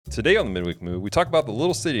Today on the Midweek Move, we talk about the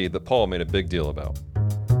little city that Paul made a big deal about.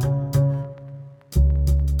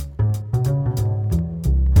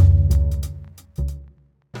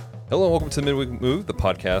 Hello and welcome to the Midweek Move, the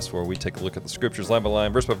podcast where we take a look at the scriptures line by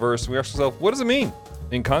line, verse by verse, and we ask ourselves, what does it mean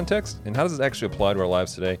in context, and how does it actually apply to our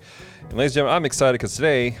lives today? And ladies and gentlemen, I'm excited because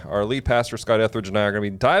today our lead pastor, Scott Etheridge, and I are going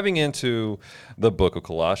to be diving into the book of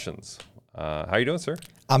Colossians. How are you doing, sir?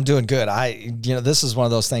 I'm doing good. This is one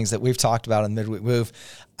of those things that we've talked about in the Midweek Move.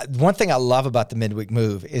 One thing I love about the Midweek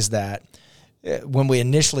Move is that when we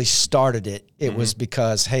initially started it, it was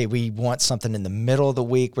because, hey, we want something in the middle of the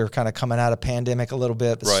week. We were kind of coming out of pandemic a little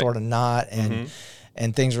bit, but sort of not.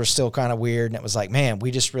 And things were still kind of weird. And it was like, man,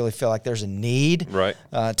 we just really feel like there's a need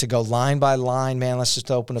to go line by line. Man, let's just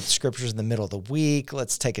open up the scriptures in the middle of the week.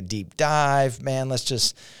 Let's take a deep dive. Man, let's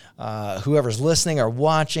just, whoever's listening or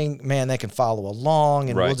watching, man, they can follow along.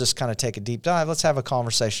 And we'll just kind of take a deep dive. Let's have a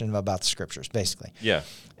conversation about the scriptures, basically. Yeah.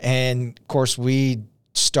 And, of course, we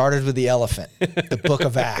started with the elephant, the book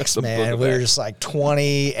of Acts, man. We were just like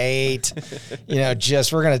 28, we're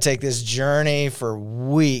going to take this journey for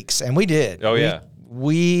weeks. And we did. Oh, yeah.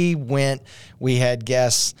 We went, we had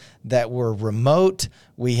guests that were remote.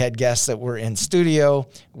 We had guests that were in studio.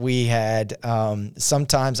 We had,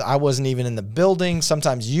 sometimes I wasn't even in the building.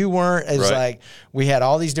 Sometimes you weren't. It was like, we had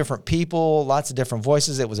all these different people, lots of different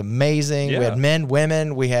voices. It was amazing. Yeah. We had men,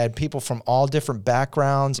 women. We had people from all different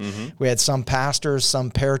backgrounds. We had some pastors, some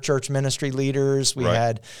parachurch ministry leaders. We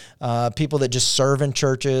had people that just serve in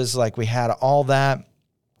churches. Like, we had all that.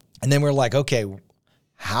 And then we're like, okay,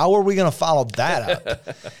 how are we going to follow that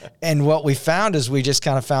up? And what we found is we just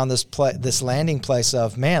kind of found this landing place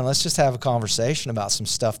of, man, let's just have a conversation about some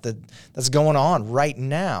stuff that's going on right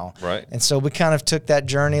now. Right. And so we kind of took that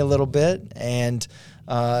journey a little bit and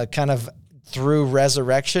kind of through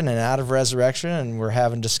resurrection and out of resurrection, and we're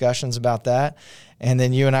having discussions about that. And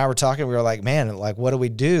then you and I were talking, we were like, man, like, what do we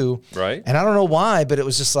do? Right. And I don't know why, but it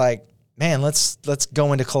was just like, man, let's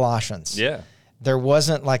go into Colossians. Yeah. There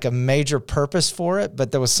wasn't like a major purpose for it, but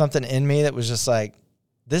there was something in me that was just like,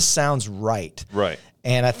 this sounds right. Right.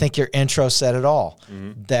 And I think your intro said it all,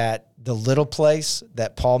 that the little place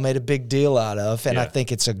that Paul made a big deal out of, and I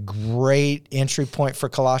think it's a great entry point for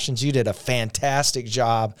Colossians. You did a fantastic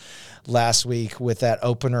job last week with that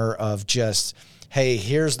opener of just, hey,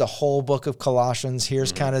 here's the whole book of Colossians.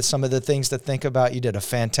 Here's kind of some of the things to think about. You did a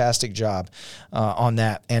fantastic job on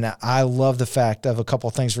that. And I love the fact of a couple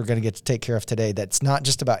of things we're going to get to take care of today that's not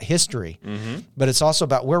just about history, but it's also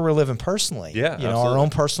about where we're living personally. Yeah, our own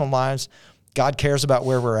personal lives. God cares about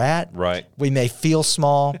where we're at. Right. We may feel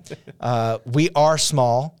small. We are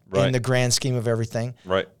small in the grand scheme of everything.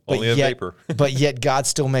 Right. But Only a vapor. But yet God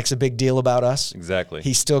still makes a big deal about us. Exactly.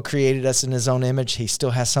 He still created us in his own image. He still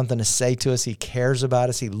has something to say to us. He cares about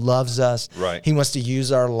us. He loves us. Right. He wants to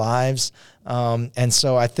use our lives. And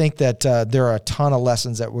so I think that there are a ton of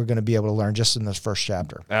lessons that we're going to be able to learn just in this first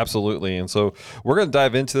chapter. Absolutely. And so we're going to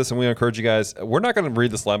dive into this, and we encourage you guys. We're not going to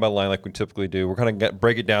read this line by line like we typically do. We're going to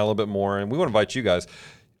break it down a little bit more, and we want to invite you guys,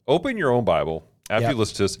 open your own Bible after you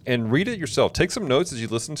listen to us and read it yourself. Take some notes as you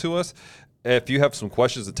listen to us. If you have some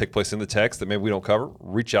questions that take place in the text that maybe we don't cover,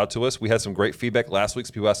 reach out to us. We had some great feedback last week.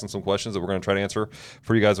 So people asking some questions that we're going to try to answer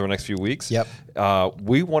for you guys over the next few weeks. Yep.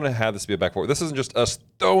 We want to have this be a back forward. This isn't just us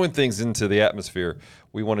throwing things into the atmosphere.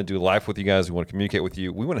 We want to do life with you guys. We want to communicate with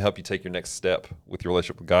you. We want to help you take your next step with your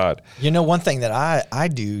relationship with God. You know, one thing that I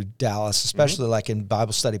do, Dallas, especially like in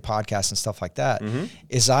Bible study podcasts and stuff like that,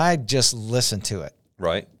 is I just listen to it.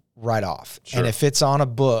 Right off. Sure. And if it's on a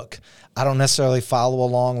book, I don't necessarily follow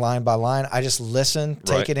along line by line. I just listen,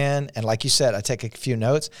 take it in, and like you said, I take a few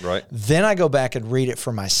notes. Then I go back and read it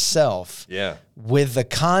for myself with the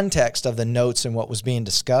context of the notes and what was being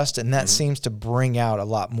discussed, and that seems to bring out a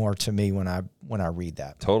lot more to me when I read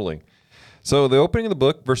that. Totally. So the opening of the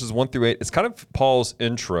book, verses 1 through 8, is kind of Paul's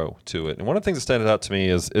intro to it. And one of the things that stands out to me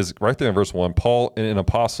is right there in verse 1, Paul, an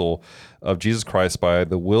apostle of Jesus Christ by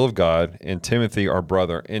the will of God, and Timothy, our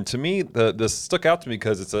brother. And to me, this stuck out to me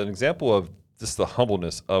because it's an example of just the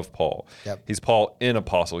humbleness of Paul. He's Paul, an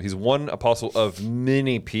apostle. He's one apostle of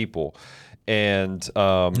many people. And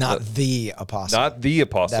not the apostle. Not the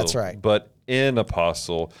apostle. That's right. But an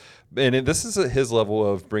apostle. And this is at his level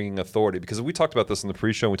of bringing authority, because we talked about this in the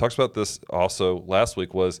pre-show, and we talked about this also last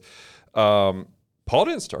week, was Paul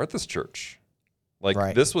didn't start this church.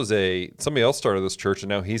 This was somebody else started this church, and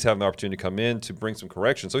now he's having the opportunity to come in to bring some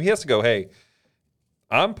correction. So he has to go, hey,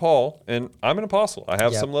 I'm Paul, and I'm an apostle. I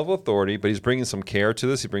have some level of authority, but he's bringing some care to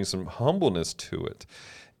this. He brings some humbleness to it.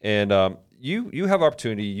 And you have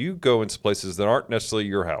opportunity. You go into places that aren't necessarily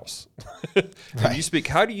your house. And you speak.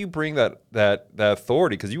 How do you bring that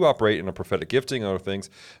authority? Because you operate in a prophetic gifting and other things,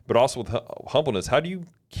 but also with humbleness. How do you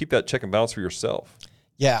keep that check and balance for yourself?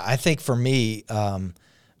 Yeah, I think for me,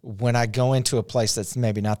 when I go into a place that's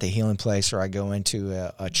maybe not the healing place, or I go into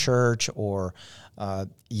a church, or and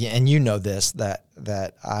you know this,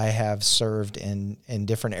 that I have served in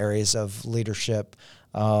different areas of leadership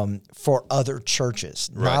for other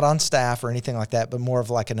churches, not on staff or anything like that, but more of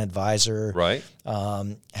like an advisor. Right.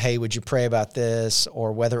 Hey, would you pray about this?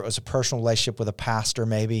 Or whether it was a personal relationship with a pastor,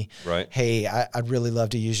 maybe. Right. Hey, I'd really love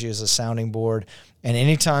to use you as a sounding board. And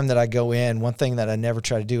anytime that I go in, one thing that I never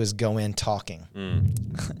try to do is go in talking.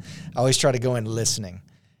 I always try to go in listening.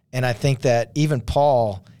 And I think that even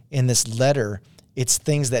Paul in this letter, it's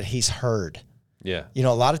things that he's heard. Yeah. You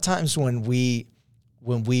know, a lot of times when we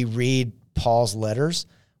read Paul's letters,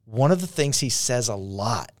 one of the things he says a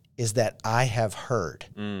lot is that I have heard.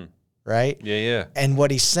 Right? Yeah. And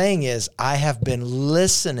what he's saying is, I have been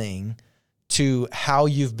listening to how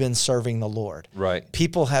you've been serving the Lord. Right.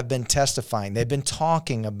 People have been testifying. They've been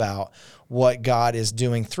talking about what God is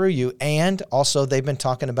doing through you. And also they've been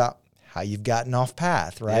talking about how you've gotten off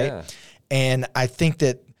path. Right. Yeah. And I think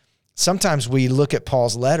that sometimes we look at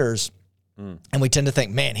Paul's letters and we tend to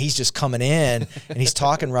think, man, he's just coming in and he's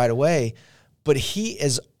talking right away. But he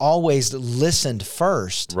has always listened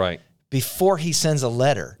first. Right. Before he sends a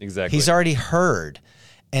letter. Exactly. He's already heard.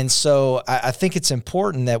 And so I think it's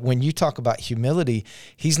important that when you talk about humility,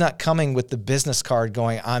 he's not coming with the business card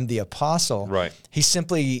going, I'm the apostle. Right. He's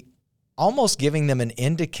simply almost giving them an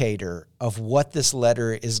indicator of what this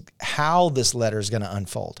letter is, how this letter is going to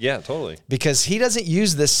unfold. Yeah, totally. Because he doesn't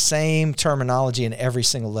use this same terminology in every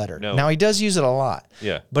single letter. No. Now, he does use it a lot.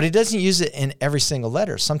 Yeah. But he doesn't use it in every single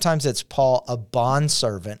letter. Sometimes it's Paul, a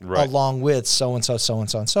bondservant, along with so-and-so,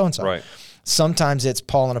 so-and-so, and so-and-so. Right. Sometimes it's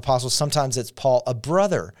Paul, an apostle. Sometimes it's Paul, a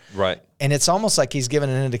brother. Right. And it's almost like he's given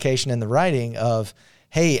an indication in the writing of,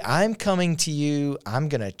 hey, I'm coming to you. I'm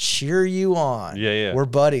going to cheer you on. Yeah. We're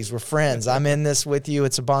buddies. We're friends. I'm in this with you.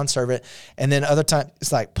 It's a bondservant. And then other times,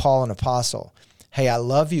 it's like Paul, an apostle. Hey, I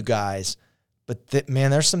love you guys, but man,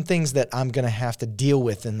 there's some things that I'm going to have to deal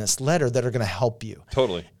with in this letter that are going to help you.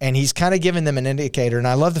 Totally. And he's kind of giving them an indicator. And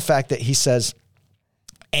I love the fact that he says,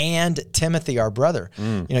 and Timothy, our brother.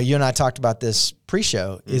 You know, you and I talked about this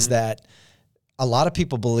pre-show, is that a lot of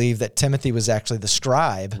people believe that Timothy was actually the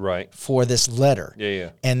scribe for this letter. Yeah.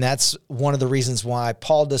 And that's one of the reasons why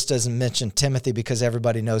Paul just doesn't mention Timothy, because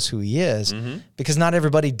everybody knows who he is, because not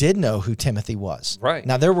everybody did know who Timothy was. Right.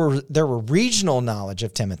 Now, there were regional knowledge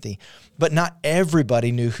of Timothy, but not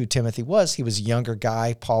everybody knew who Timothy was. He was a younger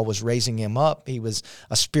guy. Paul was raising him up. He was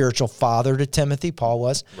a spiritual father to Timothy, Paul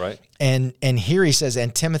was. Right. And here he says,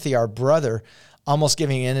 and Timothy, our brother, almost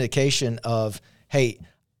giving an indication of, hey,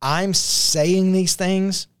 I'm saying these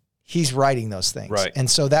things, he's writing those things. Right. And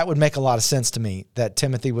so that would make a lot of sense to me, that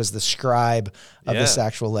Timothy was the scribe of this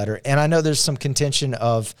actual letter. And I know there's some contention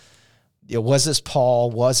of, you know, was this Paul?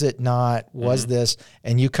 Was it not? Was this?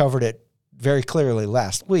 And you covered it very clearly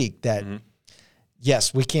last week that,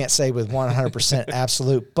 yes, we can't say with 100%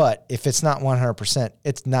 absolute, but if it's not 100%,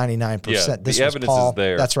 it's 99%. Yeah, this the was evidence Paul. is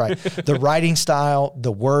there. That's right. The writing style,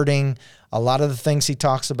 the wording, a lot of the things he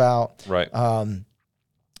talks about. Right.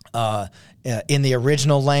 In the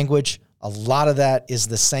original language, a lot of that is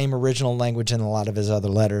the same original language in a lot of his other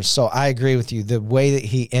letters. So I agree with you. The way that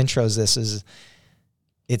he intros this is,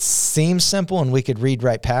 it seems simple and we could read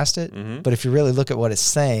right past it, but if you really look at what it's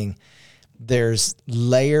saying, there's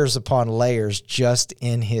layers upon layers just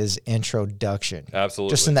in his introduction. Absolutely.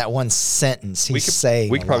 Just in that one sentence he's saying.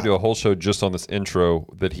 We could probably do a whole show just on this intro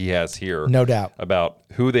that he has here. No doubt. About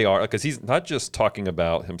who they are. Because he's not just talking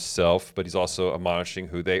about himself, but he's also admonishing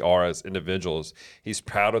who they are as individuals. He's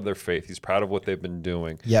proud of their faith. He's proud of what they've been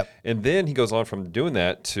doing. Yep. And then he goes on from doing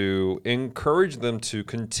that to encourage them to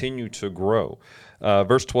continue to grow.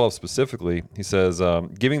 Verse 12 specifically, he says,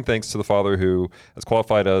 giving thanks to the Father who has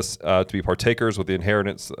qualified us to be partakers with the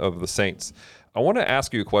inheritance of the saints. I want to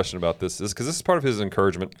ask you a question about this, because this is part of his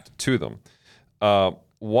encouragement to them.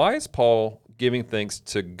 Why is Paul giving thanks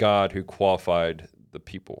to God who qualified the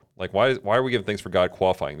people? Like, why are we giving thanks for God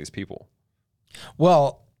qualifying these people?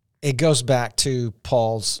 Well, it goes back to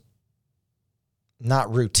Paul's,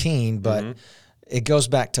 not routine, but it goes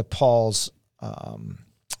back to Paul's,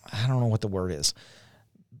 I don't know what the word is,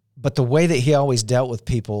 but the way that he always dealt with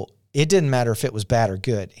people, it didn't matter if it was bad or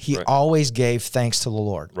good. He always gave thanks to the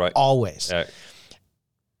Lord. Right. Always.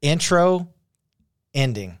 Intro,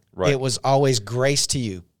 ending. Right. It was always grace to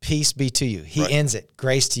you. peace be to you. He Right. ends it,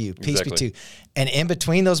 grace to you, peace be Exactly. to you. And in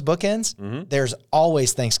between those bookends, there's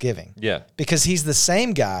always thanksgiving. Yeah. Because he's the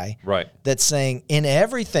same guy Right. that's saying, in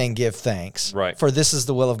everything give thanks, Right. for this is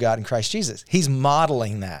the will of God in Christ Jesus. He's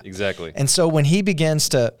modeling that. Exactly. And so when he begins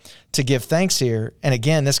to give thanks here, and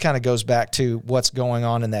again, this kind of goes back to what's going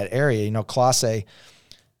on in that area. You know, Colossae,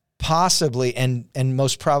 possibly and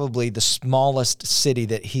most probably the smallest city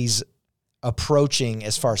that he's approaching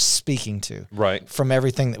as far as speaking to, Right. from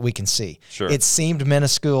everything that we can see. Sure. It seemed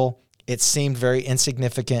minuscule. It seemed very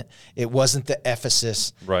insignificant. It wasn't the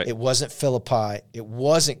Ephesus. Right. It wasn't Philippi. It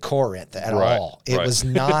wasn't Corinth at Right. all. It Right. was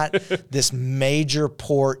not this major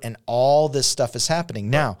port, and all this stuff is happening.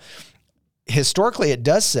 Now, historically, it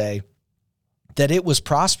does say that it was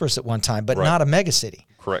prosperous at one time, but Right. not a mega city.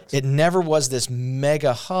 Correct. It never was this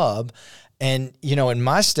mega hub. And, you know, in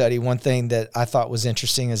my study, one thing that I thought was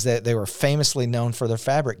interesting is that they were famously known for their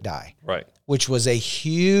fabric dye, Right. which was a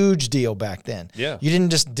huge deal back then. Yeah. You didn't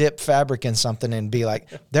just dip fabric in something and be like,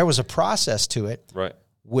 there was a process to it, Right.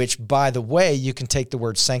 which, by the way, you can take the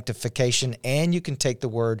word sanctification and you can take the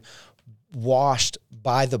word washed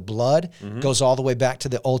by the blood, goes all the way back to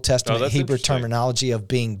the Old Testament that's Hebrew interesting. terminology of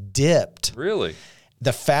being dipped, Really?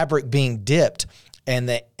 the fabric being dipped, and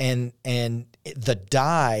the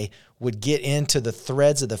dye would get into the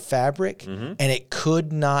threads of the fabric, and it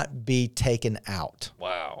could not be taken out.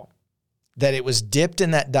 Wow. That it was dipped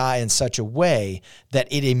in that dye in such a way that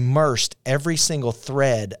it immersed every single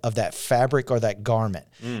thread of that fabric or that garment.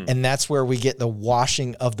 And that's where we get the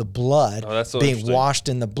washing of the blood, Oh, that's so being interesting. washed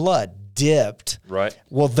in the blood, dipped. Right.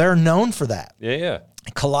 Well, they're known for that. Yeah. Yeah.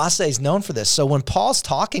 Colossae is known for this. So when Paul's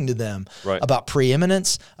talking to them Right. about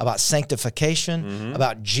preeminence, about sanctification,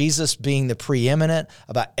 about Jesus being the preeminent,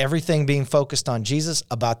 about everything being focused on Jesus,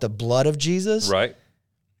 about the blood of Jesus, Right.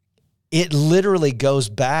 it literally goes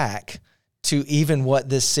back to even what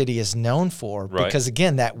this city is known for. Right. Because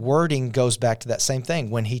again, that wording goes back to that same thing.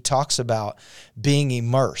 When he talks about being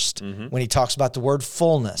immersed, when he talks about the word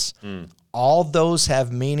fullness, all those have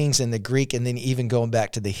meanings in the Greek, and then even going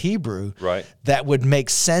back to the Hebrew, Right. that would make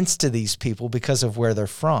sense to these people because of where they're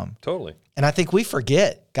from. Totally. And I think we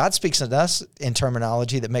forget God speaks to us in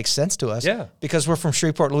terminology that makes sense to us, Yeah. because we're from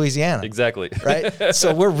Shreveport, Louisiana. Exactly. Right?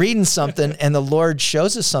 So we're reading something and the Lord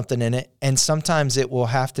shows us something in it. And sometimes it will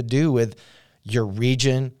have to do with your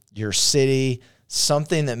region, your city,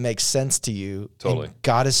 something that makes sense to you. Totally. And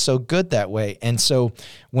God is so good that way. And so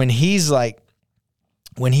when he's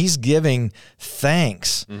giving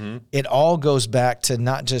thanks, it all goes back to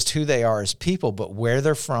not just who they are as people, but where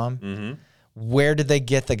they're from. Where did they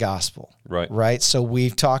get the gospel? Right. Right. So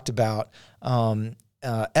we've talked about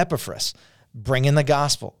Epaphras bringing the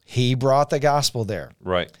gospel. He brought the gospel there.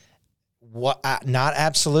 Right. What? Not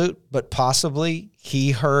absolute, but possibly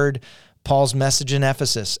he heard Paul's message in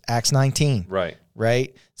Ephesus, Acts 19. Right.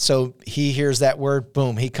 Right. So he hears that word,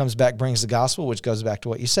 boom, he comes back, brings the gospel, which goes back to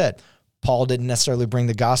what you said. Paul didn't necessarily bring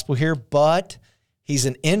the gospel here, but he's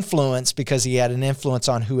an influence because he had an influence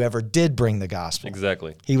on whoever did bring the gospel.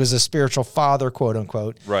 Exactly. He was a spiritual father, quote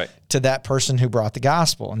unquote, Right. to that person who brought the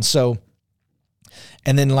gospel. And so,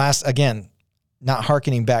 and then last, again, not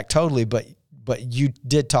hearkening back totally, but you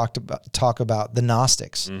did talk about the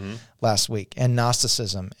Gnostics last week and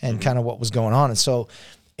Gnosticism and kind of what was going on. And so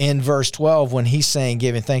in verse 12, when he's saying,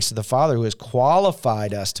 giving thanks to the Father who has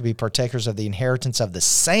qualified us to be partakers of the inheritance of the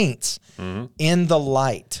saints in the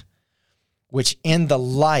light, which in the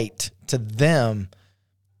light to them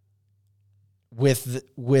with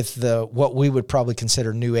the what we would probably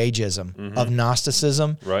consider New Ageism of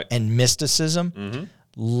Gnosticism Right. and mysticism,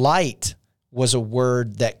 light was a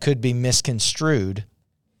word that could be misconstrued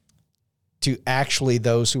to actually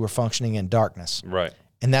those who were functioning in darkness. Right.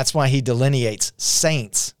 And that's why he delineates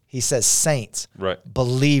saints. He says saints, Right.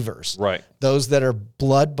 believers, Right. those that are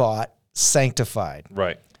blood-bought, sanctified,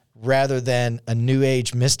 Right. rather than a New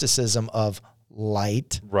Age mysticism of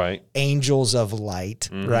light, Right. angels of light,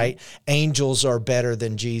 right? Angels are better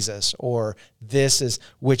than Jesus, or this is,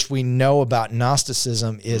 which we know about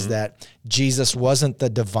Gnosticism is that Jesus wasn't the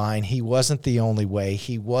divine. He wasn't the only way.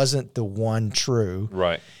 He wasn't the one true.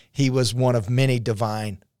 Right. He was one of many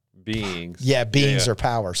divine, Beings. beings Yeah. or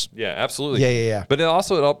powers. Yeah, absolutely. Yeah. But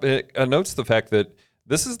it notes the fact that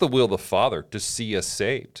this is the will of the Father to see us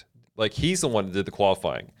saved. Like he's the one that did the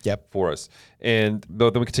qualifying for us. And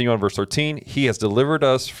then we continue on verse 13. He has delivered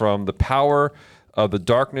us from the power of the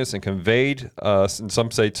darkness and conveyed us, and some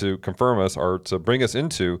say to confirm us or to bring us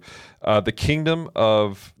into the kingdom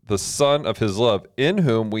of the Son of his love, in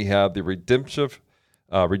whom we have the redemptive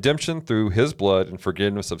redemption through his blood and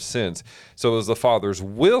forgiveness of sins. So it was the Father's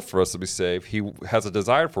will for us to be saved. He has a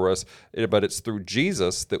desire for us, but it's through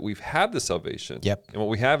Jesus that we've had the salvation. Yep. And what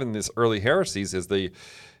we have in these early heresies is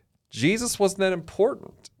Jesus wasn't that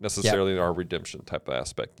important necessarily in our redemption type of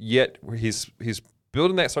aspect. Yet he's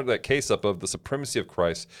building that case up of the supremacy of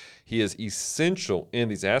Christ. He is essential in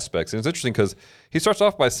these aspects. And it's interesting because he starts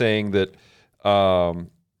off by saying that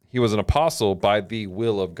he was an apostle by the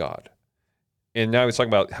will of God. And now he's talking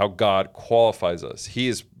about how God qualifies us. He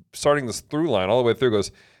is starting this through line all the way through,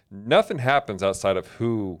 goes, nothing happens outside of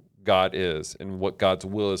who God is and what God's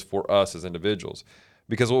will is for us as individuals.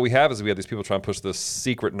 Because what we have is we have these people trying to push this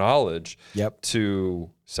secret knowledge to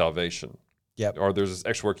salvation. Or there's this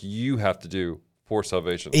extra work you have to do for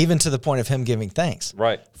salvation. Even to the point of him giving thanks.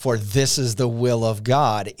 Right. For this is the will of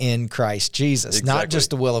God in Christ Jesus. Exactly. Not just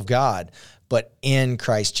the will of God, but in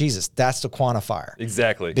Christ Jesus. That's the quantifier.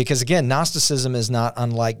 Exactly. Because again, Gnosticism is not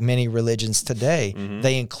unlike many religions today.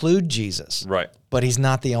 They include Jesus. Right. But he's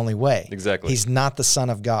not the only way. Exactly. He's not the Son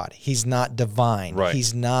of God. He's not divine. Right.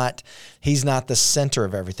 He's not the center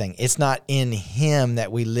of everything. It's not in him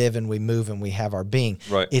that we live and we move and we have our being.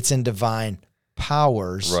 Right. It's in divine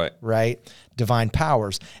powers. Right. Divine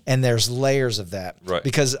powers. And there's layers of that. Right.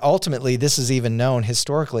 Because ultimately, this is even known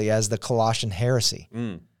historically as the Colossian heresy.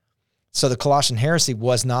 So the Colossian heresy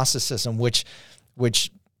was Gnosticism, which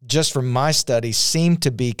just from my studies seemed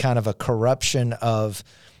to be kind of a corruption of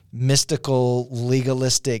mystical,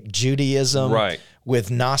 legalistic Judaism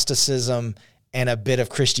with Gnosticism and a bit of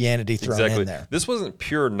Christianity thrown in there. This wasn't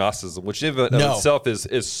pure Gnosticism, which in itself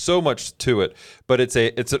is so much to it, but it's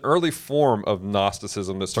an early form of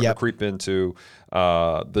Gnosticism that's starting to creep into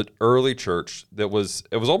the early church. It was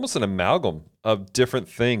almost an amalgam of different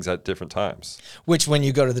things at different times. Which, when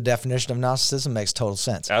you go to the definition of Gnosticism, makes total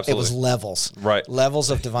sense. Absolutely. It was levels. Right.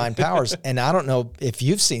 Levels of divine powers. And I don't know if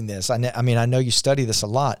you've seen this. I know you study this a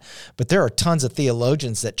lot, but there are tons of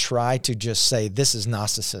theologians that try to just say this is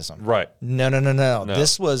Gnosticism. Right. No.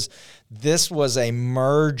 This was a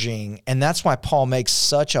merging, and that's why Paul makes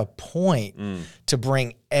such a point to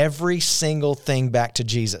bring every single thing back to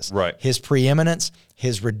Jesus. Right. His preeminence,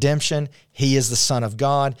 his redemption, he is the Son of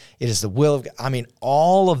God, it is the will of God. I mean,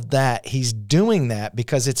 all of that, he's doing that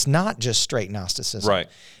because it's not just straight Gnosticism. Right.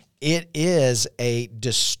 It is a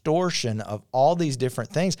distortion of all these different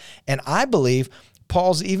things. And I believe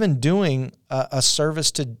Paul's even doing a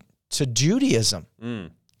service to Judaism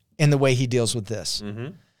in the way he deals with this.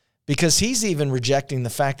 Because he's even rejecting the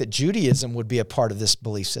fact that Judaism would be a part of this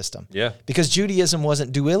belief system. Yeah. Because Judaism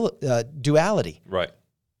wasn't duality. Right.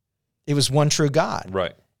 It was one true God.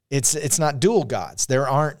 Right. It's not dual gods. There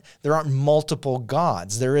aren't multiple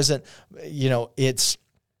gods. There isn't, it's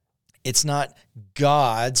not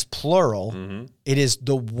gods plural. It is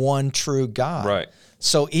the one true God. Right.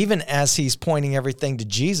 So even as he's pointing everything to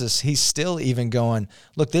Jesus, he's still even going,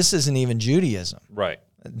 look, this isn't even Judaism. Right.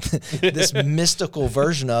 This mystical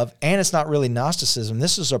version of, and it's not really Gnosticism.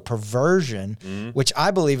 This is a perversion, which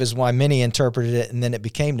I believe is why many interpreted it, and then it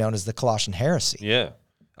became known as the Colossian heresy. Yeah,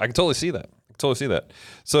 I can totally see that.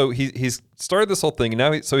 So he's started this whole thing, and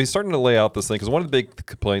now he's starting to lay out this thing, because one of the big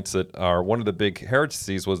complaints that are one of the big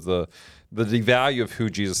heresies was the devalue of who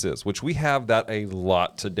Jesus is, which we have that a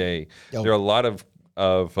lot today. Oh. There are a lot of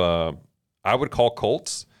I would call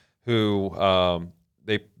cults who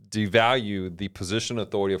they devalue the position and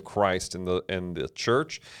authority of Christ in the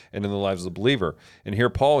church and in the lives of the believer. And here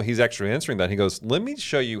Paul, he's actually answering that. He goes, let me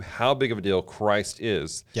show you how big of a deal Christ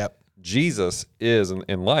is. Yep. Jesus is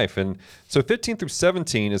in life. And so 15 through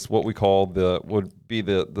 17 is what we call would be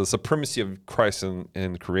the supremacy of Christ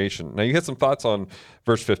in creation. Now you had some thoughts on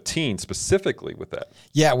verse 15 specifically with that.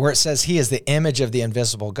 Yeah, where it says he is the image of the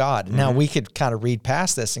invisible God. Now we could kind of read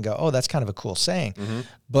past this and go, oh, that's kind of a cool saying.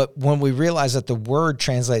 But when we realize that the word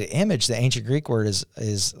translated image, the ancient Greek word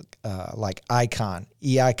is like icon,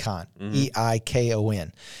 E-icon,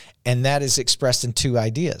 E-I-K-O-N. And that is expressed in two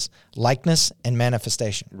ideas, likeness and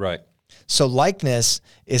manifestation. Right. So likeness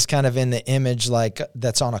is kind of in the image like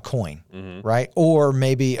that's on a coin, right? Or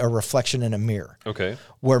maybe a reflection in a mirror. Okay.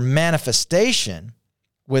 Where manifestation,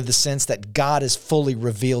 with the sense that God is fully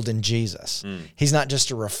revealed in Jesus. He's not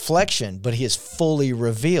just a reflection, but he is fully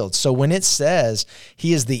revealed. So when it says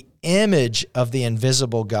he is the image of the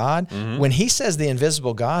invisible God, when he says the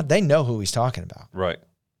invisible God, they know who he's talking about. Right.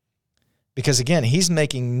 Because again, he's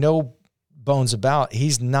making no bones about,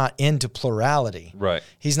 he's not into plurality. Right.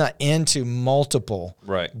 He's not into multiple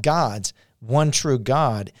gods. One true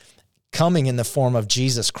God coming in the form of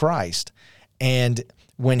Jesus Christ. And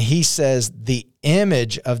when he says the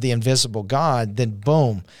image of the invisible God, then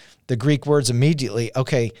boom, the Greek words immediately,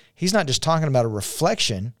 okay, he's not just talking about a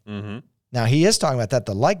reflection. Mm-hmm. Now, he is talking about that,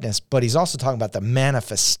 the likeness, but he's also talking about the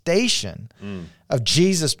manifestation of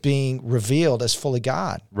Jesus being revealed as fully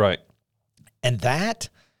God. Right. And that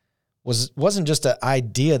wasn't just an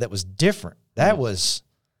idea that was different. That was,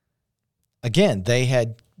 again, they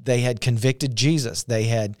had convicted Jesus. They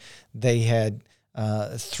had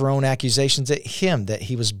thrown accusations at him that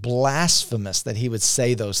he was blasphemous, that he would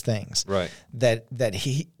say those things. Right. That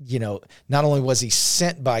he, not only was he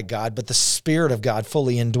sent by God, but the Spirit of God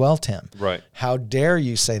fully indwelt him. Right. How dare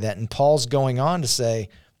you say that? And Paul's going on to say,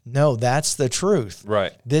 no, that's the truth.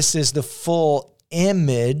 Right. This is the full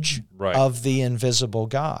image of the invisible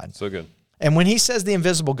God. So good. And when he says the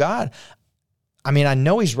invisible God, I mean, I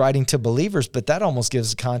know he's writing to believers, but that almost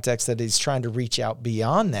gives the context that he's trying to reach out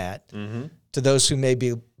beyond that to those who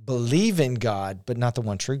maybe believe in God, but not the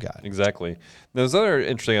one true God. Exactly. There's another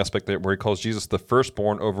interesting aspect there where he calls Jesus the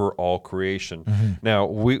firstborn over all creation. Now,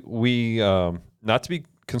 we not to be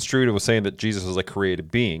construed with saying that Jesus is a created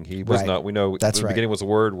being. He was not. We know That's the beginning was the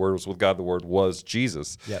Word was with God, the Word was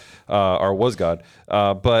Jesus, or was God.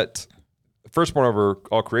 But firstborn over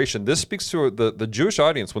all creation, this speaks to the Jewish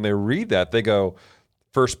audience. When they read that, they go,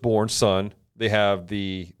 firstborn son. They have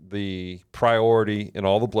the priority in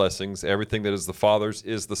all the blessings. Everything that is the Father's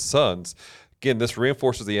is the Son's. Again, this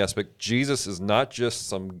reinforces the aspect Jesus is not just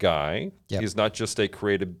some guy. He's not just a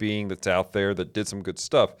created being that's out there that did some good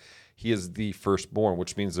stuff. He is the firstborn,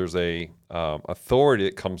 which means there's a authority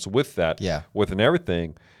that comes with that, within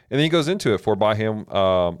everything. And then he goes into it, for by him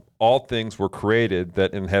all things were created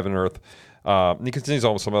that in heaven and earth. And he continues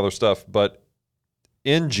on with some other stuff, but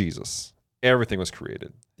in Jesus, everything was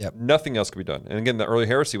created. Nothing else could be done. And again, the early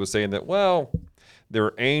heresy was saying that, well, there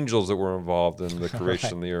were angels that were involved in the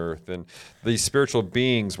creation of the earth, and these spiritual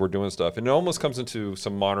beings were doing stuff. And it almost comes into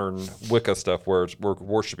some modern Wicca stuff where we're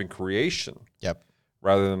worshiping creation.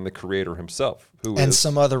 Rather than the creator himself. And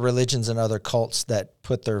some other religions and other cults that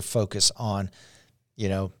put their focus on,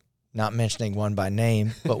 not mentioning one by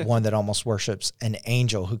name, but one that almost worships an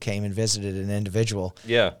angel who came and visited an individual.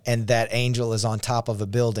 And that angel is on top of a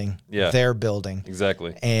building, their building.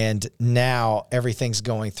 Exactly. And now everything's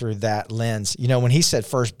going through that lens. When he said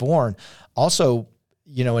firstborn, also,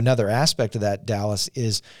 another aspect of that, Dallas,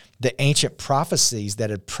 is the ancient prophecies that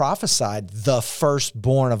had prophesied the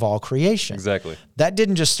firstborn of all creation. Exactly. That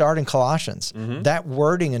didn't just start in Colossians. That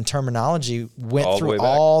wording and terminology went through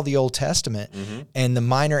all the Old Testament, and the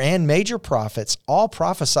minor and major prophets all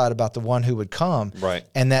prophesied about the one who would come.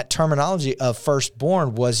 And that terminology of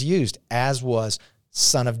firstborn was used, as was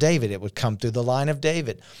son of David. It would come through the line of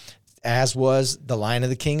David, as was the line of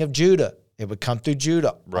the king of Judah. It would come through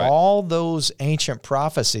Judah. All those ancient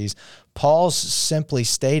prophecies, Paul's simply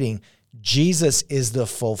stating Jesus is the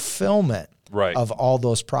fulfillment of all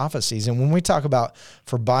those prophecies. And when we talk about,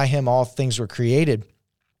 for by him all things were created,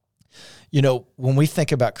 when we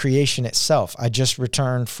think about creation itself, I just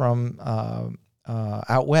returned from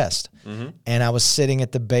out west, and I was sitting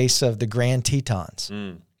at the base of the Grand Tetons.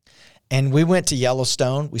 And we went to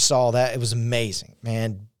Yellowstone. We saw that. It was amazing,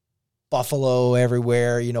 man. Buffalo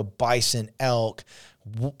everywhere, bison, elk,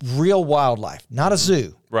 real wildlife, not a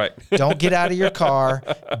zoo. Don't get out of your car.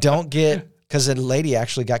 Because a lady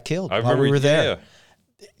actually got killed while we were there.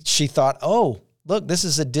 She thought, oh, look, this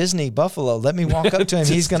is a Disney buffalo. Let me walk up to him.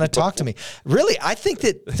 He's going to talk to me. Really, I think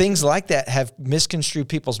that things like that have misconstrued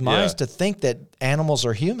people's minds to think that animals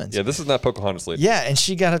are humans. This is not Pocahontas lady. And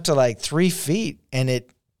she got up to like 3 feet, and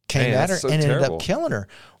it came at her and ended up killing her.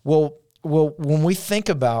 Well, when we think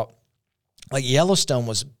about, like, Yellowstone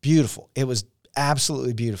was beautiful. It was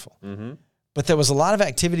absolutely beautiful. But there was a lot of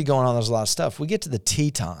activity going on. There was a lot of stuff. We get to the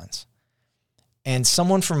Tetons. And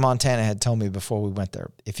someone from Montana had told me before we went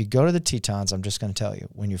there, if you go to the Tetons, I'm just going to tell you,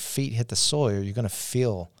 when your feet hit the soil, you're going to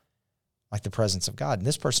feel like the presence of God. And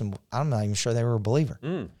this person, I'm not even sure they were a believer.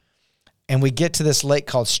 And we get to this lake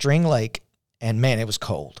called String Lake, and man, it was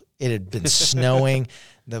cold. It had been snowing.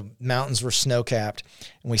 The mountains were snow-capped.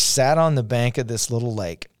 And we sat on the bank of this little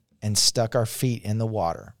lake and stuck our feet in the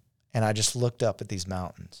water. And I just looked up at these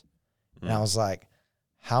mountains. And I was like,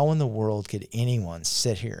 how in the world could anyone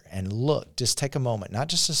sit here and look, just take a moment, not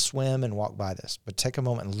just to swim and walk by this, but take a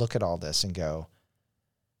moment and look at all this and go,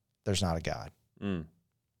 there's not a God.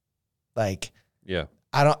 Like,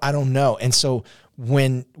 I don't know. And so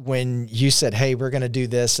when you said, hey, we're going to do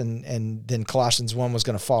this, and then Colossians 1 was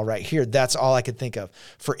going to fall right here, that's all I could think of.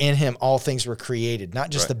 For in him all things were created,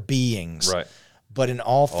 not just the beings, but in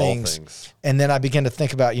all things. And then I began to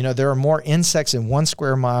think about, there are more insects in 1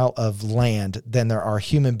 square mile of land than there are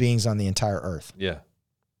human beings on the entire earth.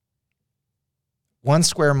 1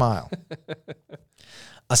 square mile.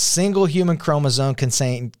 A single human chromosome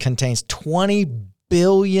contains 20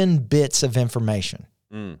 billion bits of information.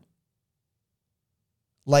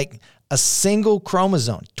 Like a single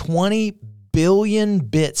chromosome, 20 billion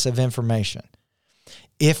bits of information.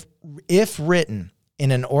 If written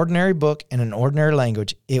in an ordinary book in an ordinary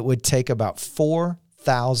language, it would take about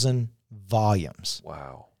 4,000 volumes.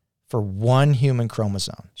 Wow. For one human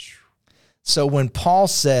chromosome. So when Paul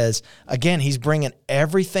says, again, he's bringing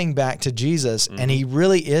everything back to Jesus, and he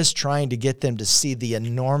really is trying to get them to see the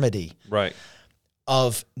enormity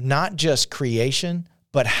of not just creation,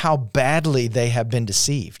 but how badly they have been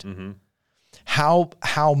deceived. How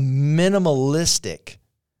minimalistic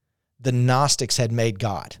the Gnostics had made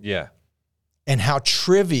God. Yeah. And how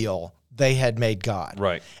trivial they had made God.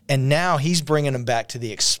 Right. And now he's bringing them back to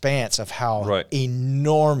the expanse of how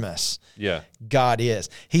enormous God is.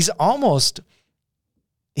 He's almost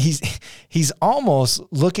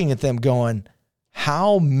looking at them going,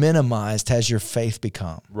 how minimized has your faith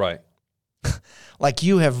become? Right. Like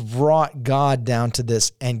you have brought God down to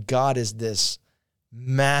this, and God is this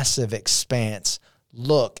massive expanse.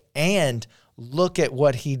 Look at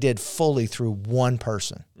what he did fully through one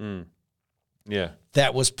person. Yeah.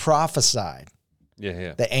 That was prophesied.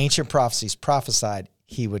 Yeah. The ancient prophecies prophesied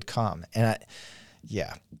he would come. And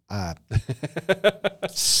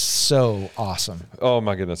so awesome. Oh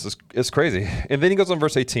my goodness. It's crazy. And then he goes on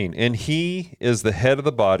verse 18, and he is the head of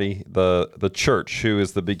the body, the church, who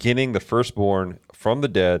is the beginning, the firstborn from the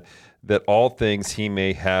dead, that all things he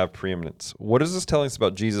may have preeminence. What is this telling us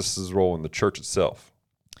about Jesus' role in the church itself?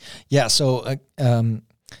 Yeah. So,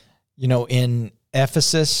 in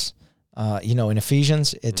Ephesus, in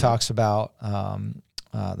Ephesians, it talks about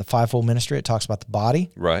the fivefold ministry. It talks about the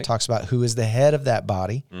body. Right. It talks about who is the head of that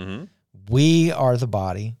body. Mm-hmm. We are the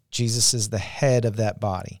body. Jesus is the head of that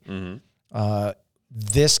body. Mm-hmm.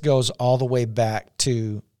 This goes all the way back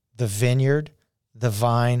to the vineyard, the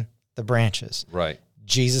vine, the branches. Right.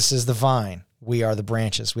 Jesus is the vine. We are the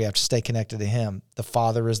branches. We have to stay connected to him. The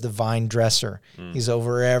Father is the vine dresser. He's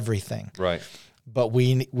over everything. Right. But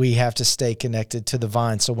we have to stay connected to the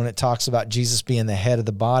vine. So when it talks about Jesus being the head of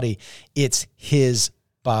the body, it's his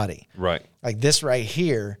body. Right. Like this right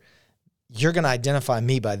here, you're going to identify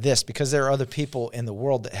me by this because there are other people in the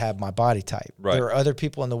world that have my body type. Right. There are other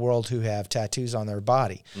people in the world who have tattoos on their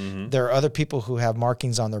body. Mm-hmm. There are other people who have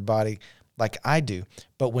markings on their body like I do.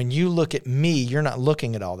 But when you look at me, you're not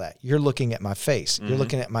looking at all that. You're looking at my face. You're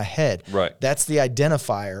looking at my head. Right. That's the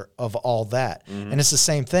identifier of all that. And it's the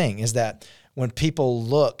same thing, is that when people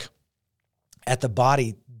look at the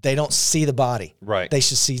body, they don't see the body. Right. They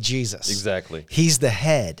should see Jesus. Exactly. He's the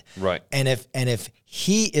head. Right. And if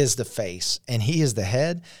he is the face and he is the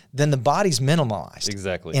head, then the body's minimalized.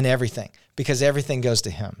 Exactly. In everything, because everything goes to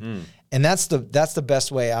him. And that's the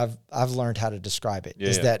best way I've learned how to describe it.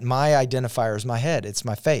 That my identifier is my head. It's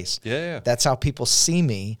my face. Yeah. That's how people see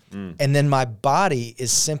me. And then my body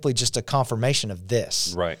is simply just a confirmation of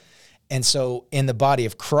this. Right. And so in the body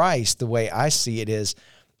of Christ, the way I see it is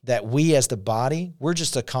that we as the body, we're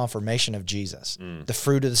just a confirmation of Jesus. The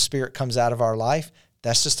fruit of the Spirit comes out of our life.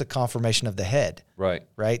 That's just a confirmation of the head. Right.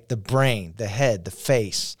 Right? The brain, the head, the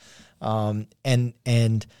face. And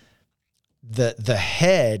the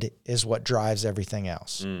head is what drives everything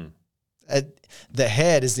else. The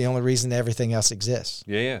head is the only reason everything else exists.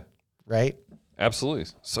 Yeah. Right? Absolutely.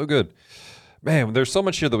 So good. Man, there's so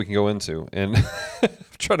much here that we can go into, and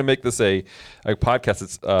try to make this a podcast.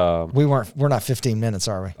 It's we're not 15 minutes,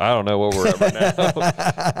 are we? I don't know what we're at right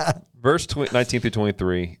now. Verse 19 through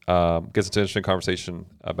 23 gets into an interesting conversation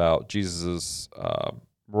about Jesus'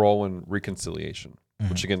 role in reconciliation,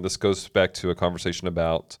 which again, this goes back to a conversation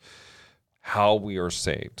about how we are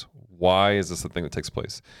saved. Why is this the thing that takes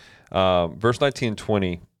place? Verse 19 and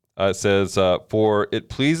 20 it says, "For it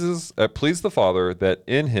pleased the Father that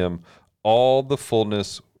in him all the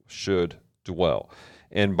fullness should dwell,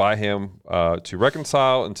 and by him to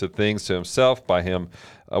reconcile into things to himself, by him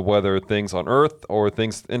whether things on earth or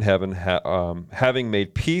things in heaven, having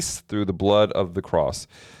made peace through the blood of the cross."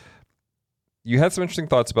 You had some interesting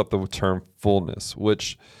thoughts about the term fullness,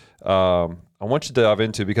 which I want you to dive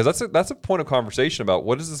into, because that's a point of conversation about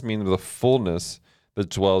what does this mean, the fullness that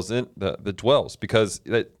dwells in that dwells, because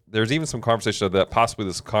there's even some conversation of that possibly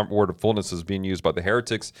this word of fullness is being used by the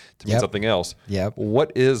heretics to mean something else. Yep.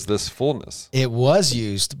 What is this fullness? It was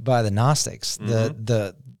used by the Gnostics.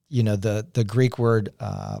 The Greek word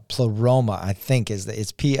pleroma, I think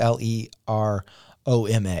it's Pleroma.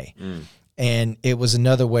 And it was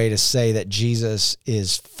another way to say that Jesus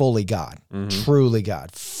is fully God, truly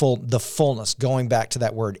God, the fullness, going back to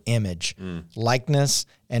that word image, likeness,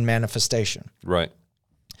 and manifestation. Right.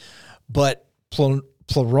 But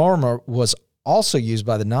Pleroma was also used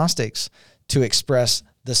by the Gnostics to express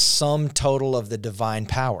the sum total of the divine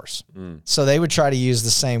powers. So they would try to use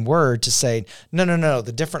the same word to say, no,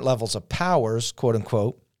 the different levels of powers, quote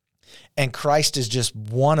unquote, and Christ is just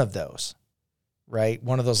one of those, right?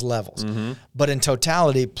 One of those levels. But in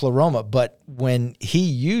totality, pleroma. But when he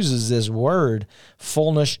uses this word,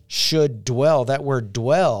 fullness should dwell, that word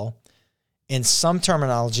dwell in some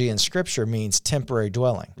terminology in Scripture means temporary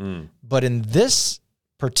dwelling. But in this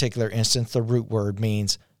particular instance, the root word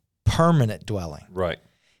means permanent dwelling. Right.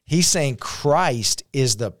 He's saying Christ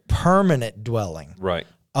is the permanent dwelling Right.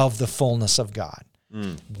 of the fullness of God.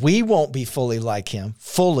 We won't be fully like him,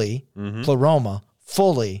 fully, pleroma,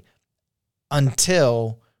 fully,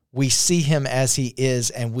 until we see him as he is,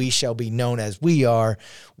 and we shall be known as we are,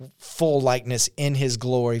 full likeness in his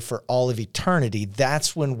glory for all of eternity.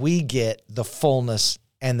 That's when we get the fullness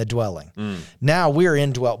and the dwelling. Now we're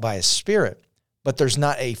indwelt by his Spirit, but there's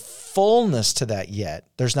not a fullness to that yet.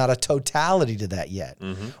 There's not a totality to that yet.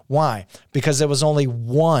 Why? Because there was only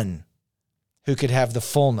one who could have the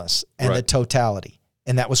fullness and the totality,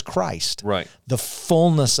 and that was Christ. Right. The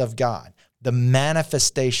fullness of God, the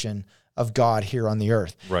manifestation of God here on the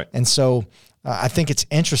earth. Right. And so I think it's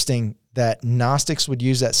interesting that Gnostics would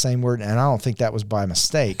use that same word, and I don't think that was by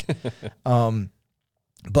mistake.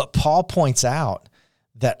 But Paul points out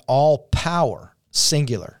that all power,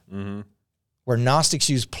 singular, where Gnostics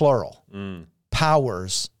use plural,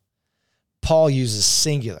 powers, Paul uses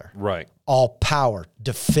singular. Right. All power,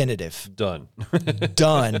 definitive, Done.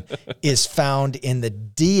 done, is found in the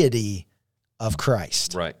deity of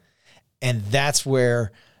Christ. Right. And that's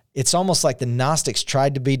where it's almost like the Gnostics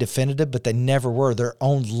tried to be definitive, but they never were. Their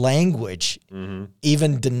own language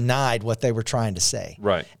even denied what they were trying to say.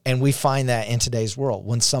 Right. And we find that in today's world.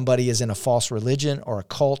 When somebody is in a false religion or a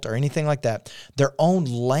cult or anything like that, their own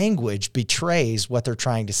language betrays what they're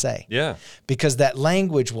trying to say. Yeah. Because that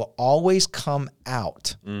language will always come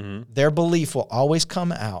out. Their belief will always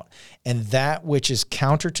come out. And that which is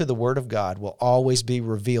counter to the word of God will always be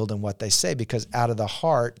revealed in what they say, because out of the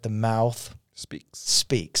heart, the mouth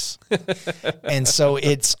speaks. And so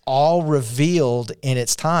it's all revealed in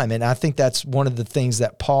its time. And I think that's one of the things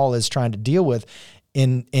that Paul is trying to deal with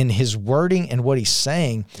in his wording, and what he's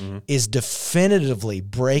saying is definitively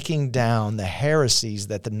breaking down the heresies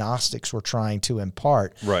that the Gnostics were trying to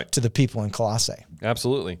impart to the people in Colossae.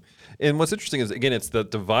 Absolutely. And what's interesting is, again, it's the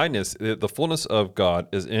divineness, the fullness of God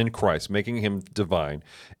is in Christ, making him divine.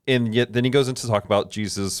 And yet then he goes into talk about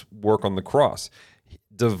Jesus' work on the cross.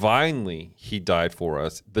 Divinely, he died for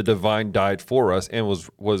us. The divine died for us and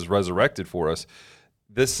was resurrected for us.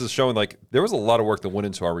 This is showing like there was a lot of work that went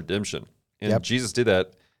into our redemption. And Jesus did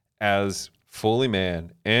that as fully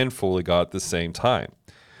man and fully God at the same time.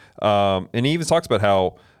 And he even talks about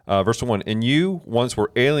how, verse 1, and you once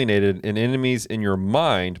were alienated and enemies in your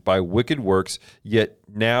mind by wicked works, yet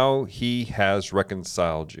now he has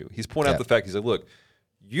reconciled you. He's pointing out the fact, he's like, look,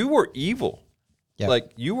 you were evil.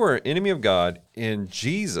 Like you were an enemy of God, and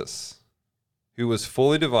Jesus, who was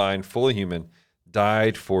fully divine, fully human,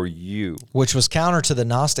 died for you. Which was counter to the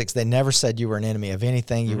Gnostics. They never said you were an enemy of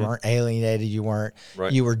anything. You weren't alienated. You weren't.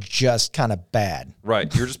 Right. You were just kind of bad.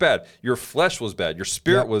 Right. You're just bad. Your flesh was bad. Your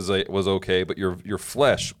spirit was okay, but your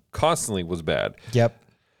flesh constantly was bad. Yep.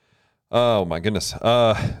 Oh my goodness.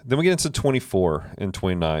 Then we get into 24 and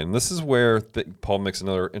 29. This is where Paul makes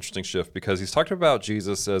another interesting shift, because he's talking about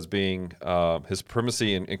Jesus as being his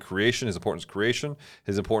primacy in creation, his importance in creation,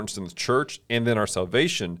 his importance in the church, and then our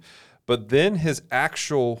salvation. But then his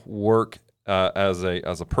actual work as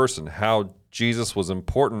a person, how Jesus was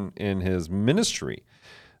important in his ministry.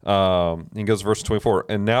 He goes to verse 24,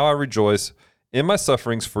 and now I rejoice in my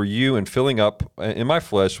sufferings for you, and filling up in my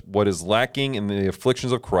flesh what is lacking in the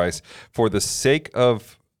afflictions of Christ for the sake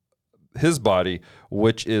of his body,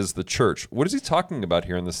 which is the church. What is he talking about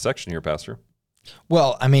here in this section here, Pastor?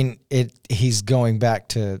 Well, I mean, he's going back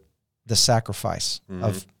to the sacrifice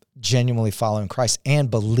of genuinely following Christ and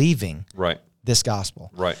believing this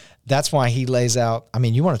gospel. Right. That's why he lays out, I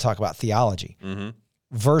mean, you want to talk about theology.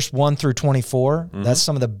 Verse 1 through 24, that's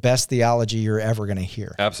some of the best theology you're ever going to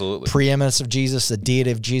hear. Absolutely. Preeminence of Jesus, the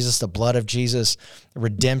deity of Jesus, the blood of Jesus,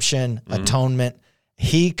 redemption, atonement.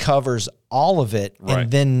 He covers all of it. Right.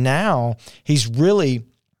 And then now he's really,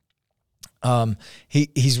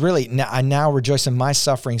 he's really, I now rejoice in my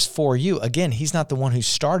sufferings for you. Again, he's not the one who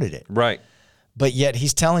started it. Right. But yet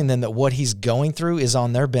he's telling them that what he's going through is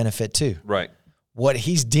on their benefit too. Right. What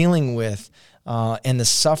he's dealing with and the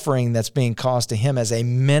suffering that's being caused to him as a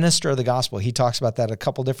minister of the gospel. He talks about that a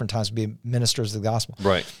couple different times, being ministers of the gospel.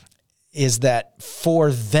 Right. Is that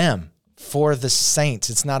for them, for the saints.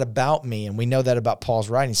 It's not about me. And we know that about Paul's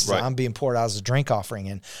writing. He says, Right. I'm being poured out as a drink offering,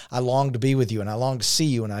 and I long to be with you, and I long to see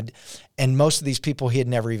you. And most of these people he had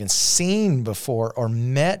never even seen before or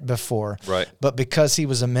met before. Right. But because he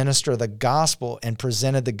was a minister of the gospel and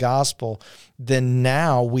presented the gospel, then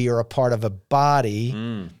now we are a part of a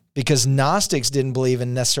body, because Gnostics didn't believe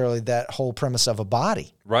in necessarily that whole premise of a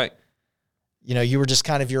body. Right. You know, you were just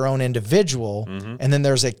kind of your own individual, and then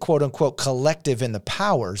there's a quote unquote collective in the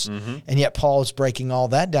powers. And yet Paul is breaking all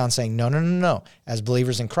that down, saying, no. As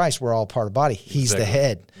believers in Christ, we're all part of the body. He's the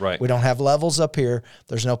head. Right. We don't have levels up here.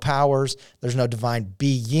 There's no powers. There's no divine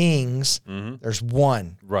beings. There's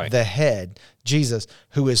one, Right. the head, Jesus,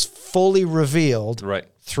 who is fully revealed Right.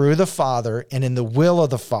 through the Father and in the will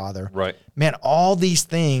of the Father. Right. Man, all these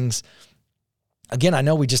things, again, I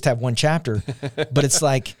know we just have one chapter, but it's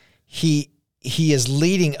like he is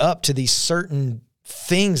leading up to these certain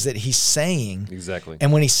things that he's saying. Exactly.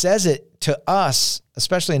 And when he says it to us,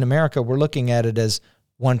 especially in America, we're looking at it as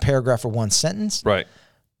one paragraph or one sentence. Right.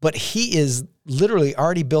 But he is literally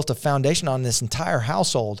already built a foundation on this entire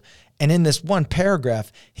household. And in this one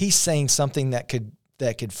paragraph, he's saying something that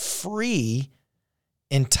could free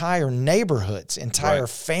entire neighborhoods, entire Right.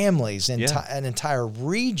 families, Yeah. an entire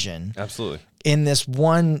region Absolutely. in this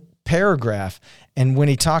one paragraph. And when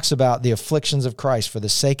he talks about the afflictions of Christ for the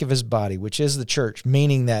sake of his body, which is the church,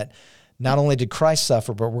 meaning that not only did Christ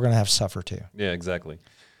suffer, but we're going to have to suffer too. Yeah, exactly.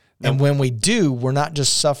 And when we do, we're not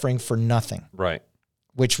just suffering for nothing, Right.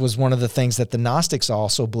 which was one of the things that the Gnostics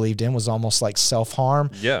also believed in, was almost like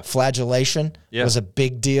self-harm. Yeah. Flagellation was a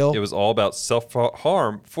big deal. It was all about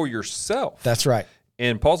self-harm for yourself. That's right.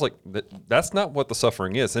 And Paul's like, that's not what the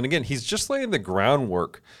suffering is. And again, he's just laying the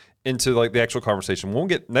groundwork into like the actual conversation. When we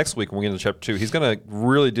get next week, when we get into chapter 2, he's going to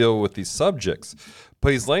really deal with these subjects,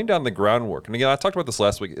 but he's laying down the groundwork. And again, I talked about this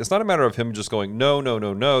last week. It's not a matter of him just going,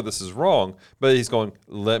 no, this is wrong, but he's going,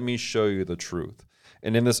 let me show you the truth.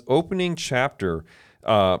 And in this opening chapter,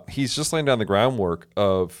 he's just laying down the groundwork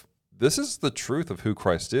of, this is the truth of who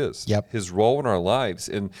Christ is. Yep. His role in our lives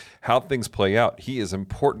and how things play out. He is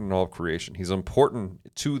important in all of creation. He's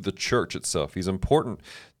important to the church itself. He's important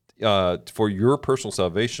for your personal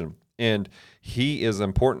salvation. And he is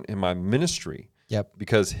important in my ministry. Yep.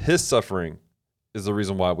 Because his suffering is the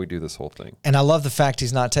reason why we do this whole thing. And I love the fact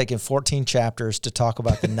he's not taking 14 chapters to talk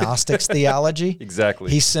about the Gnostics' theology. Exactly.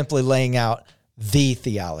 He's simply laying out the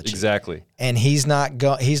theology. Exactly. And he's not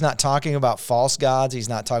talking about false gods. He's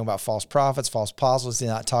not talking about false prophets, false apostles. He's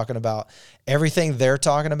not talking about everything they're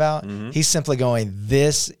talking about. He's simply going,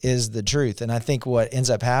 this is the truth. And I think what ends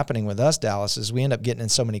up happening with us, Dallas, is we end up getting in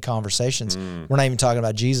so many conversations. We're not even talking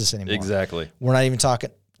about Jesus anymore. Exactly. We're not even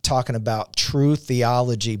talking about true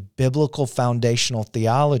theology, biblical foundational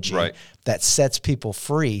theology Right. that sets people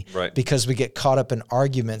free, Right. because we get caught up in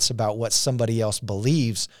arguments about what somebody else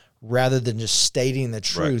believes rather than just stating the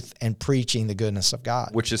truth and preaching the goodness of God.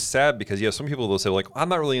 Which is sad because, some people will say, like, I'm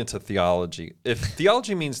not really into theology. If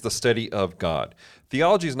theology means the study of God,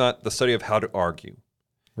 theology is not the study of how to argue.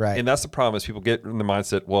 Right. And that's the problem is people get in the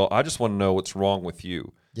mindset, well, I just want to know what's wrong with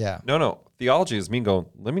you. Yeah. No. Theology is me going,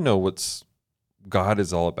 let me know what's God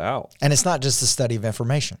is all about. And it's not just the study of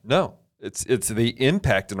information. No, it's the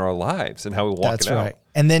impact in our lives and how we walk That's it right. out.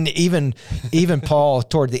 And then even Paul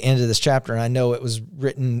toward the end of this chapter, and I know it was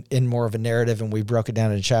written in more of a narrative and we broke it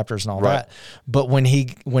down into chapters and all Right. that. But when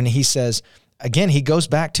he says, again, he goes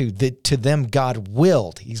back to them God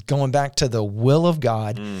willed. He's going back to the will of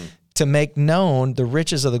God to make known the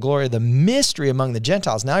riches of the glory of the mystery among the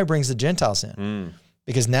Gentiles. Now he brings the Gentiles in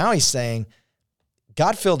because now he's saying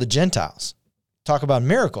God filled the Gentiles. Talk about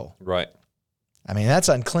miracle. Right. I mean, that's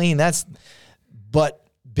unclean. But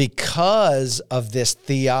because of this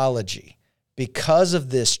theology, because of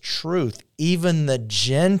this truth, even the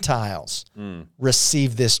Gentiles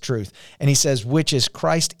receive this truth. And he says, which is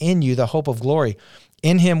Christ in you, the hope of glory.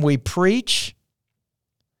 In him we preach,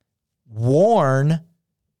 warn,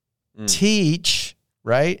 teach,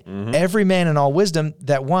 right? Every man in all wisdom,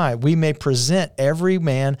 that why? We may present every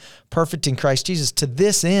man perfect in Christ Jesus. To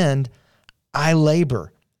this end, I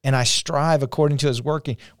labor and I strive according to his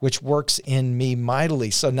working, which works in me mightily.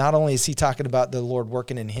 So not only is he talking about the Lord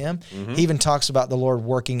working in him, he even talks about the Lord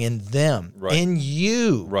working in them. Right. In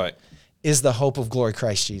you Right. is the hope of glory,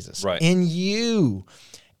 Christ Jesus. Right. In you.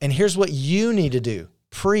 And here's what you need to do.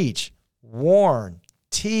 Preach, warn,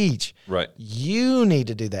 teach. Right. You need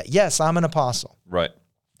to do that. Yes, I'm an apostle. Right.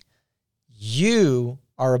 You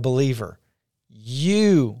are a believer.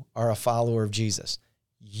 You are a follower of Jesus.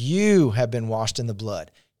 You have been washed in the blood.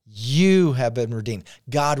 You have been redeemed.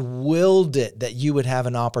 God willed it that you would have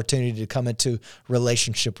an opportunity to come into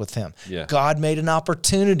relationship with him. Yeah. God made an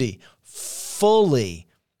opportunity fully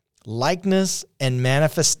likeness and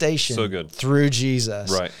manifestation So good. through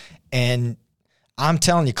Jesus. Right. And I'm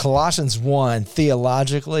telling you, Colossians 1,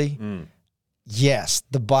 theologically, yes,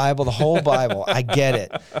 the Bible, the whole Bible, I get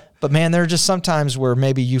it. But man, there are just some times where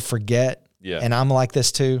maybe you forget, Yeah. and I'm like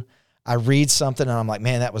this too. I read something and I'm like,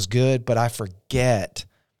 man, that was good, but I forget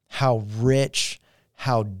how rich,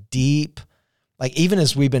 how deep, like even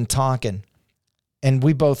as we've been talking, and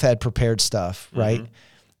we both had prepared stuff, right?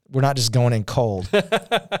 We're not just going in cold.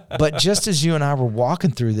 But just as you and I were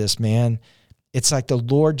walking through this, man, it's like the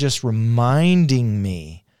Lord just reminding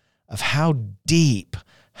me of how deep,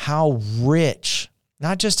 how rich,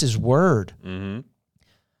 not just his word,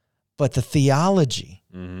 but the theology,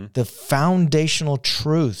 the foundational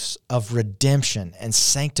truths of redemption and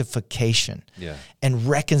sanctification and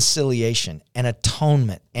reconciliation and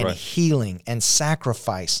atonement and healing and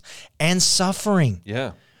sacrifice and suffering.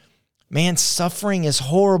 Yeah. Man, suffering is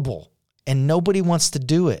horrible and nobody wants to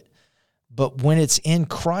do it. But when it's in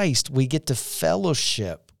Christ, we get to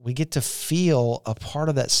fellowship. We get to feel a part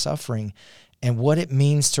of that suffering and what it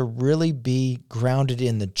means to really be grounded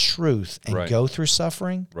in the truth and go through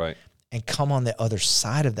suffering and come on the other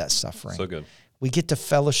side of that suffering. So good. We get to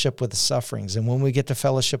fellowship with the sufferings. And when we get to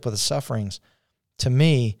fellowship with the sufferings, to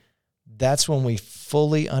me, that's when we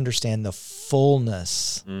fully understand the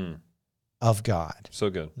fullness of God. So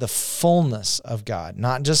good. The fullness of God,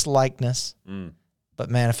 not just likeness, but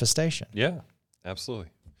manifestation. Yeah, absolutely.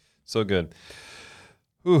 So good.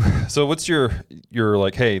 Ooh, so what's your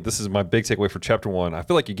like, hey, this is my big takeaway for chapter 1. I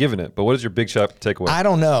feel like you're giving it, but what is your big takeaway? I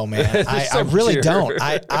don't know, man. I really here. don't.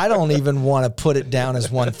 I don't even want to put it down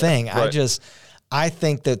as one thing. I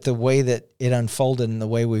think that the way that it unfolded and the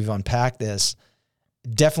way we've unpacked this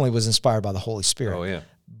definitely was inspired by the Holy Spirit. Oh, yeah.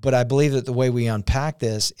 But I believe that the way we unpack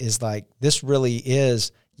this is like, this really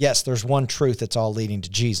is, yes, there's one truth that's all leading to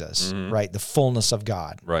Jesus, right? The fullness of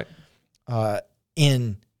God. Right.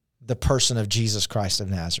 In the person of Jesus Christ of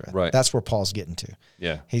Nazareth. Right. That's where Paul's getting to.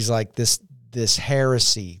 Yeah. He's like, this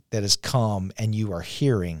heresy that has come and you are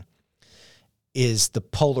hearing is the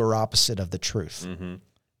polar opposite of the truth.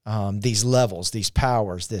 These levels, these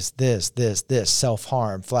powers, this,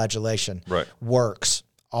 self-harm, flagellation, works,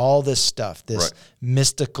 all this stuff, this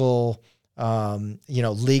mystical,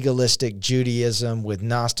 legalistic Judaism with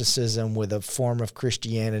Gnosticism, with a form of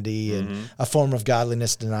Christianity and a form of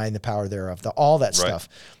godliness denying the power thereof, all that stuff.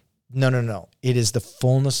 No. It is the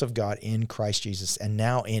fullness of God in Christ Jesus. And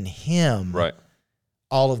now in him,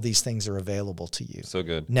 all of these things are available to you. So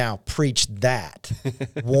good. Now preach that,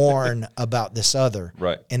 warn about this other,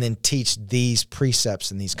 and then teach these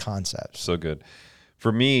precepts and these concepts. So good.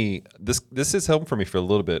 For me, this is helping for me for a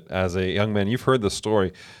little bit as a young man. You've heard the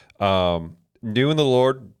story. New in the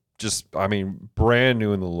Lord, brand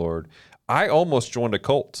new in the Lord. I almost joined a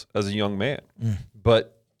cult as a young man.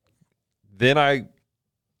 But then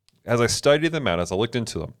as I studied them out, as I looked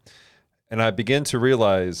into them, and I began to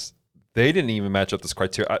realize they didn't even match up this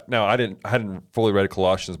criteria. I hadn't fully read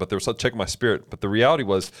Colossians, but they were checking my spirit. But the reality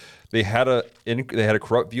was they had a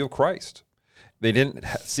corrupt view of Christ. They didn't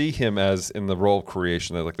see him as in the role of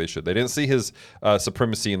creation like they should. They didn't see his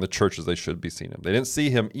supremacy in the church as they should be seeing him. They didn't see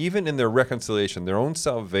him even in their reconciliation, their own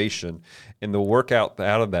salvation, in the work out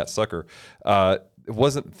of that sucker. It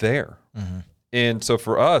wasn't there. And so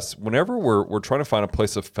for us, whenever we're trying to find a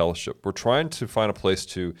place of fellowship, we're trying to find a place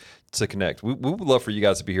to connect. We would love for you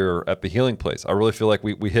guys to be here at the Healing Place. I really feel like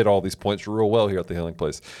we hit all these points real well here at the Healing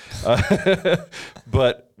Place.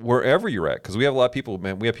 But wherever you're at, because we have a lot of people,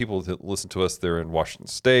 man, we have people that listen to us. They're in Washington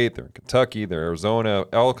State, they're in Kentucky, they're in Arizona,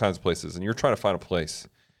 all kinds of places, and you're trying to find a place.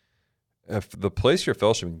 If the place you're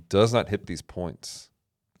fellowshipping does not hit these points,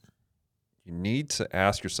 you need to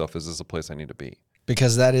ask yourself, is this a place I need to be?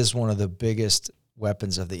 Because that is one of the biggest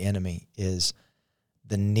weapons of the enemy is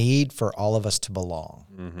the need for all of us to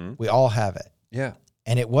belong. We all have it. Yeah.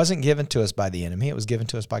 And it wasn't given to us by the enemy. It was given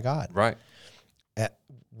to us by God. Right.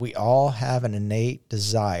 We all have an innate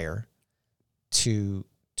desire to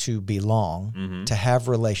belong, to have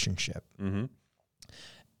relationship.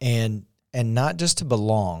 And not just to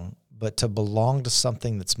belong, but to belong to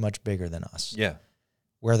something that's much bigger than us. Yeah.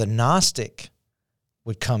 Where the Gnostic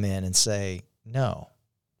would come in and say, no,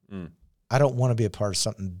 I don't want to be a part of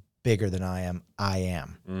something bigger than I am. I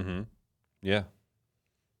am. Yeah.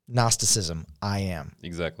 Gnosticism, I am.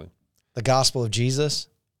 Exactly. The gospel of Jesus,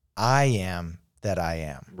 I am that I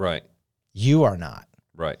am. Right. You are not.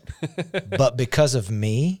 Right. But because of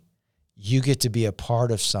me, you get to be a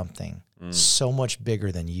part of something so much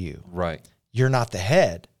bigger than you. Right. You're not the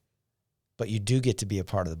head, but you do get to be a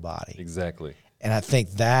part of the body. Exactly. And I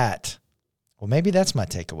think that, well, maybe that's my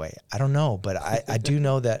takeaway. I don't know, but I do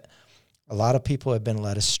know that A lot of people have been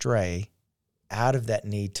led astray out of that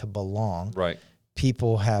need to belong. Right.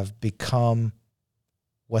 People have become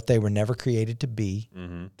what they were never created to be.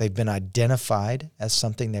 Mm-hmm. They've been identified as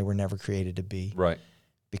something they were never created to be. Right.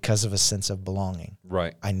 Because of a sense of belonging.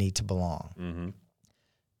 Right. I need to belong. Mm-hmm.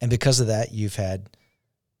 And because of that, you've had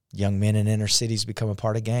young men in inner cities become a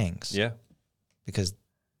part of gangs. Yeah. Because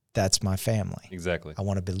that's my family. Exactly. I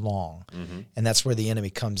want to belong. Mm-hmm. And that's where the enemy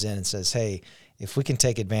comes in and says, hey, if we can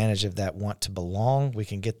take advantage of that want to belong, we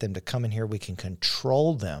can get them to come in here, we can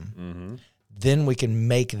control them, Mm-hmm. then we can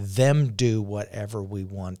make them do whatever we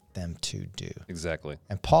want them to do. Exactly.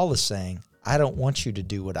 And Paul is saying, I don't want you to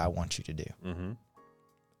do what I want you to do. Mm-hmm.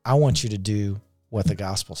 I want you to do what the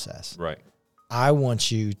gospel says. Right. I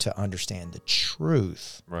want you to understand the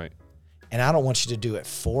truth. Right. And I don't want you to do it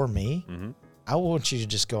for me. Mm-hmm. I want you to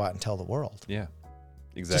just go out and tell the world. Yeah.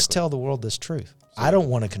 Exactly. Just tell the world this truth. I don't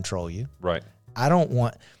want to control you. Right. I don't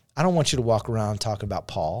want you to walk around talking about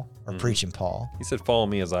Paul or preaching Paul. He said, follow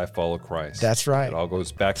me as I follow Christ. That's right. It all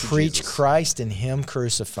goes back to Preach Jesus. Christ and him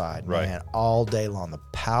crucified, Right. man, all day long. The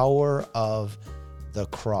power of the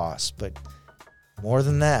cross. But more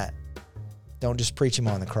than that, don't just preach him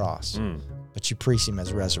on the cross, but you preach him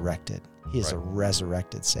as resurrected. He is a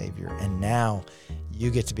resurrected Savior. And now you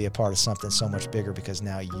get to be a part of something so much bigger because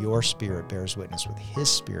now your spirit bears witness with his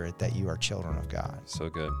spirit that you are children of God. So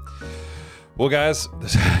good. Well, guys,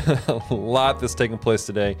 there's a lot that's taking place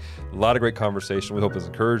today. A lot of great conversation. We hope it's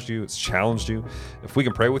encouraged you. It's challenged you. If we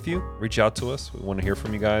can pray with you, reach out to us. We want to hear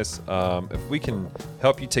from you guys. If we can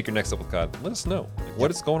help you take your next step with God, let us know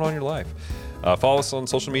what is going on in your life. Follow us on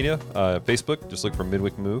social media, Facebook. Just look for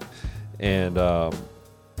Midweek Move. And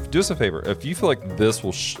do us a favor. If you feel like this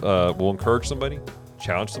will encourage somebody,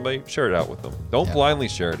 challenge somebody, share it out with them. Don't blindly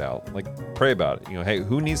share it out. Like, pray about it. Hey,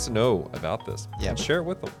 who needs to know about this? Yep. And share it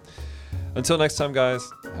with them. Until next time, guys,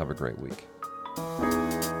 have a great week.